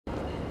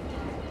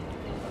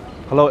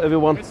Hello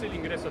everyone,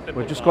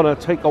 we're just going to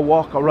take a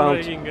walk around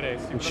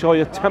and show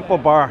you Temple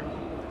Bar,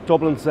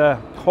 Dublin's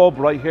hub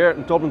right here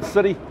in Dublin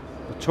City,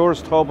 the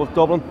tourist hub of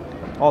Dublin,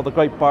 all the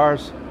great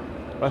bars,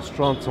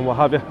 restaurants and what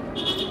have you.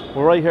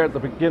 We're right here at the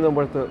beginning,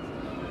 we're at the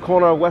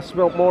corner of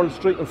Westmoreland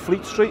Street and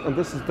Fleet Street, and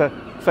this is the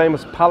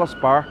famous Palace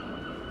Bar.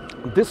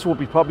 And this will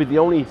be probably the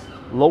only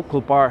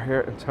local bar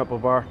here in Temple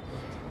Bar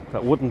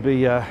that wouldn't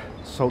be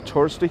so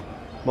touristy.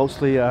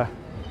 Mostly a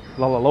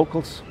lot of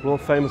locals, real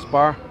famous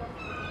bar,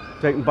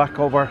 dating back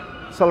over,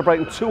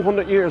 celebrating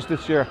 200 years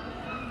this year.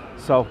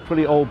 So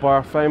pretty old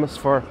bar, famous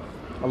for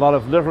a lot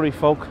of literary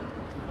folk,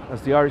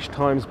 as the Irish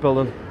Times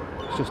building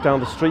is just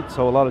down the street,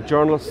 so a lot of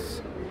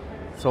journalists,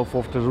 so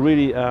forth. There's a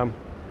really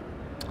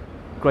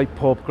great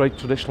pub, great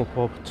traditional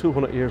pub,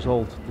 200 years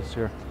old this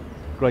year.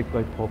 Great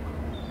pub.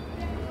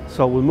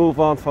 So we'll move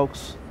on,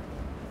 folks,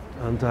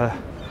 and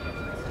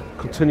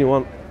continue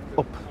on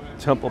up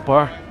Temple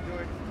Bar.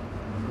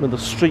 I'm in the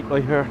street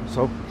right here,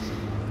 so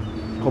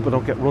hope I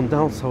don't get run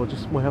down, so I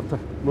just might have to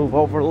move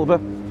over a little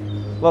bit.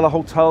 A lot of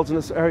hotels in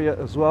this area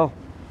as well.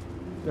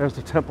 There's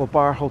the Temple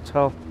Bar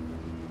Hotel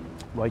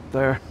right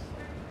there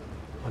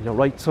on your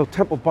right. So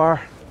Temple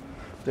Bar,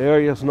 the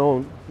area is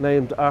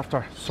named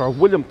after Sir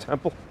William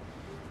Temple.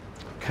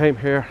 Came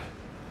here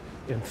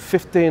in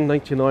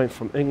 1599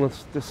 from England.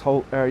 This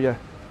whole area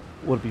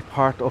would have been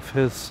part of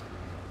his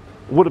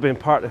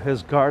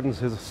gardens,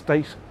 his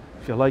estate,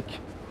 if you like.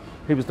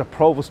 He was the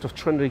provost of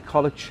Trinity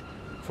College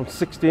from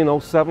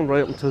 1607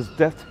 right up until his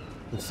death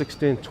in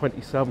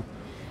 1627.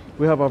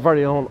 We have our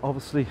very own,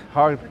 obviously,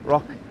 Hard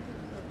Rock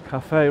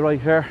Cafe right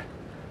here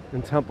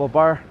in Temple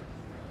Bar.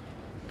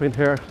 Been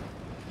here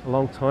a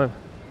long time,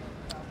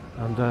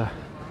 and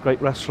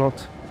great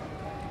restaurant,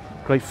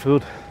 great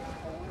food.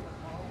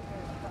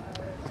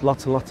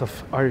 Lots and lots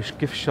of Irish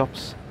gift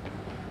shops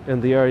in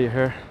the area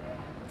here.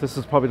 This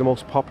is probably the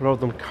most popular of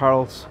them,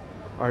 Carol's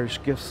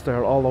Irish Gifts.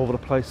 They're all over the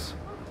place.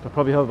 They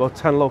probably have about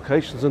 10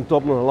 locations in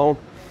Dublin alone.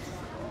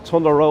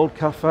 Thunder Road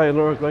Cafe,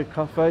 another great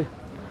cafe.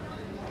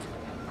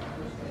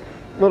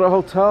 Another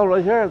hotel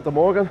right here at the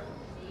Morgan.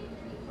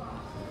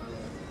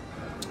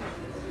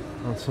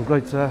 And some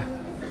great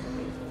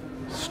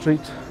street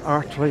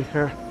art right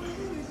here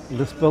in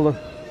this building.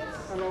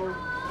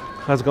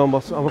 How's it going,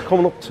 boss? And we're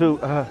coming up to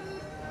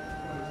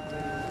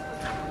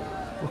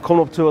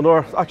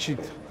another, actually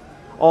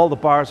all the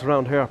bars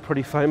around here are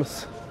pretty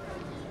famous,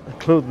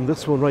 including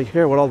this one right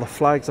here with all the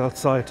flags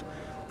outside.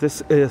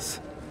 This is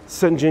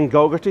St. John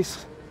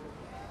Gogarty's,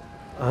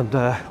 and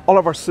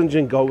Oliver St.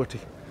 John Gogarty.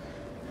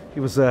 He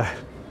was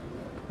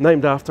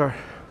named after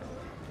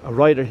a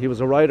writer. He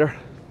was a writer,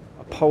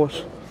 a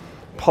poet,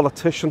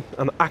 politician,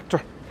 an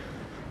actor.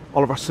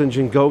 Oliver St.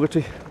 John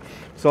Gogarty.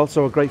 He's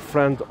also a great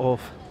friend of,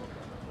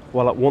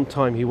 well, at one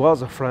time he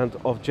was a friend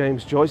of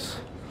James Joyce.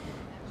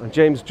 And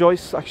James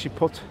Joyce actually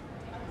put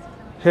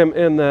him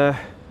in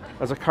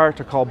as a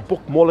character called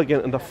Buck Mulligan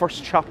in the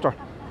first chapter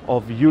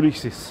of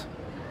Ulysses.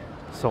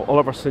 So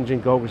Oliver St. John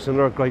Gogarty is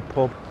another great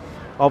pub.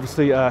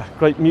 Obviously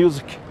great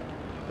music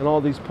in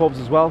all these pubs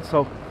as well.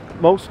 So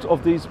most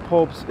of these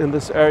pubs in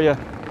this area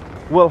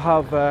will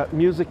have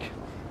music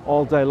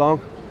all day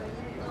long,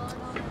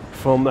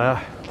 from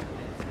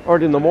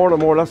early in the morning,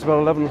 more or less about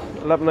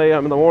 11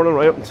 a.m. in the morning,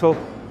 right up until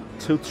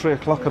 2-3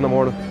 o'clock in the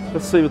morning.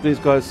 Let's see what these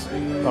guys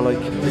are like.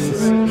 This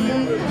is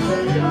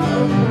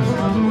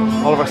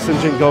Oliver St.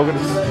 John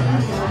Gogarty's.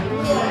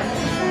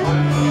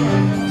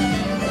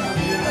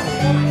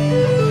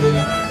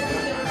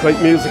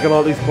 Great music in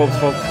all these pubs,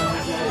 folks.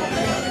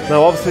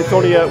 Now obviously it's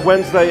only a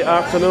Wednesday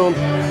afternoon.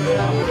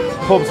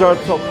 Pubs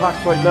aren't so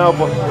packed right now,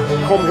 but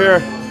come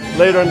here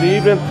later in the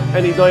evening,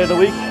 any night of the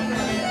week,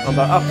 and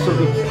they're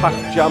absolutely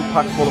packed,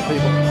 jam-packed full of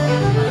people.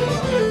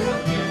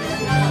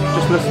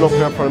 Just listen up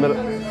here for a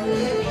minute.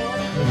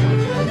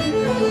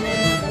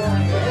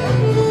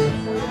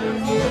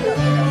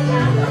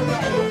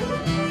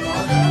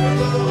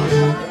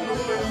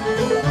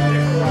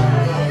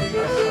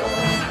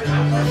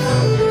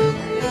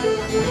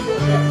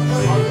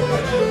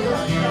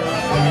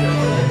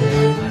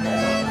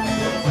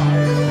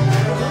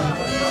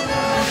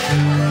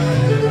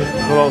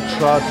 Good old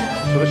trad,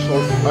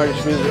 traditional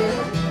Irish music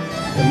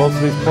in most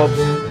of these pubs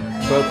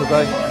throughout the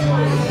day.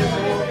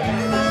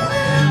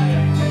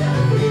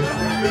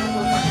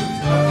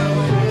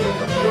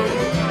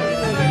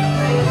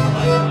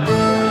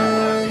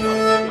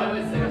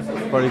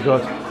 Very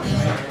good.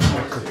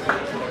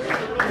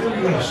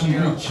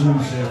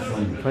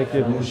 Thank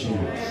you.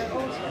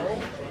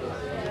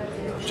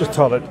 Just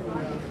thought I'd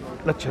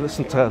let you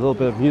listen to a little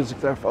bit of music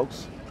there,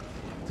 folks.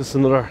 This is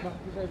another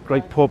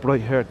great pub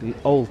right here, the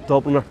Old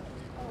Dubliner.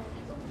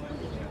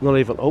 Not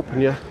even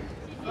open yet.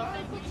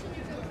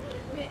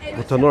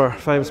 But another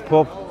famous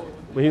pub,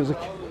 music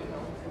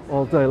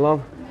all day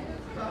long.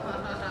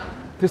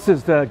 This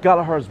is the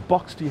Gallagher's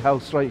Boxty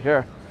House right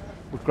here,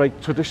 with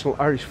great traditional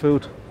Irish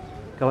food.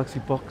 Galaxy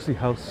Boxty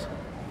House.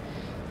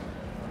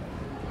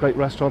 Great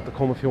restaurant to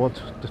come if you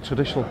want the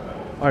traditional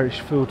Irish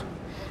food.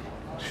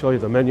 I'll show you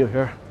the menu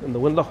here in the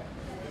window.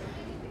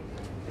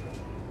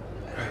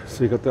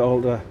 So you got the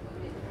old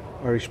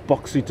Irish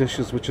boxy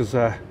dishes, which is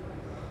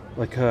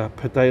like a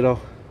potato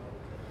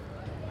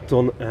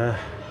done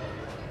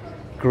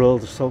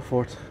grilled or so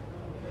forth.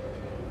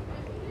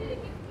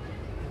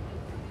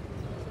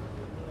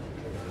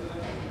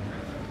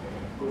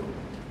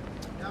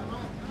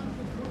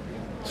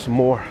 Some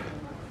more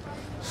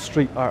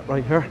street art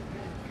right here.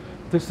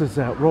 This is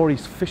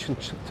Rory's fish and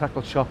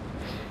tackle shop,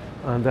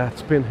 and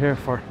it's been here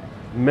for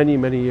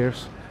many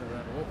years,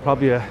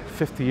 probably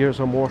 50 years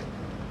or more.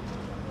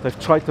 They've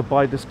tried to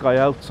buy this guy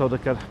out so they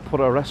could put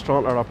a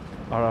restaurant or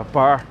a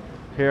bar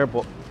here,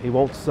 but he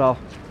won't sell,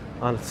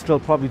 and it's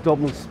still probably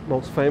Dublin's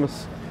most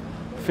famous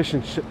fish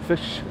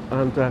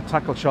and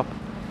tackle shop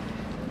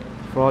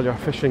for all your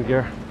fishing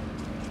gear,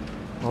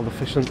 all the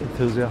fishing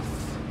enthusiasts.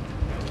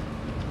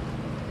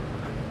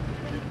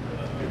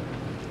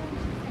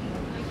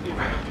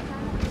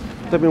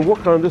 They've been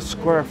working on this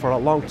square for a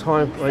long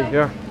time right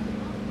here,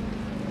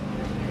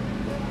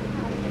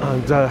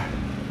 and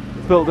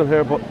building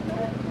here, but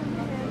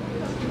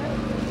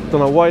don't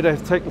know why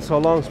they've taken so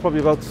long. It's probably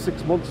about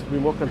 6 months we've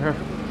been working here.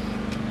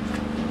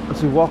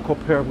 As we walk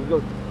up here, we've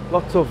got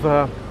lots of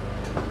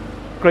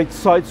great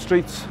side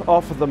streets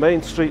off of the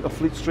main street of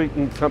Fleet Street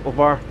and Temple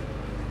Bar.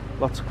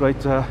 Lots of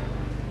great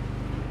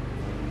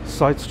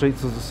side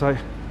streets, as I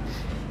say.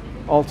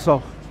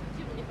 Also,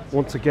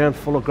 once again,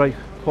 full of great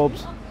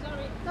pubs.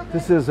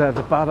 This is the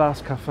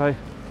Badass Cafe.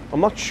 I'm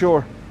not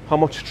sure how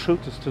much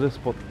truth is to this,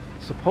 but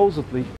supposedly